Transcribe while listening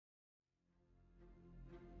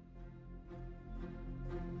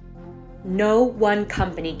No one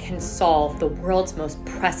company can solve the world's most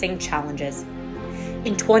pressing challenges.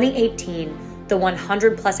 In 2018, the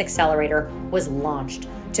 100 Plus Accelerator was launched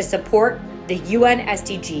to support the UN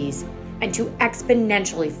SDGs and to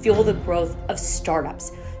exponentially fuel the growth of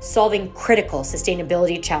startups solving critical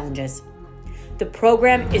sustainability challenges. The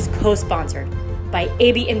program is co-sponsored by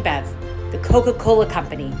AB InBev, the Coca-Cola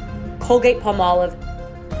Company, Colgate-Palmolive,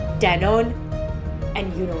 Danone,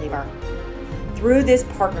 and Unilever. Through this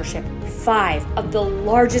partnership, 5 of the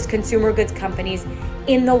largest consumer goods companies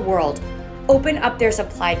in the world open up their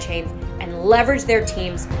supply chains and leverage their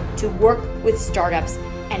teams to work with startups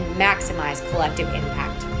and maximize collective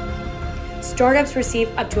impact. Startups receive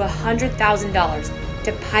up to $100,000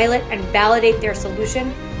 to pilot and validate their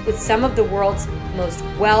solution with some of the world's most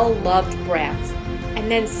well-loved brands, and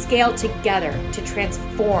then scale together to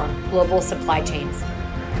transform global supply chains.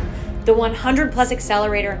 The 100 Plus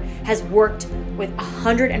Accelerator has worked with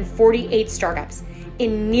 148 startups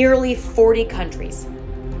in nearly 40 countries.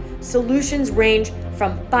 Solutions range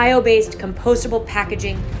from bio-based compostable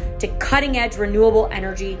packaging to cutting-edge renewable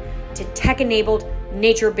energy to tech-enabled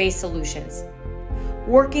nature-based solutions.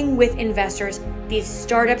 Working with investors, these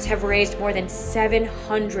startups have raised more than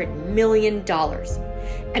 $700 million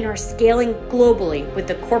and are scaling globally with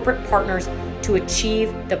the corporate partners to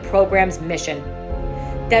achieve the program's mission.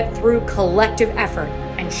 That through collective effort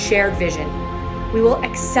and shared vision, we will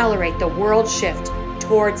accelerate the world's shift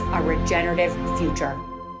towards a regenerative future.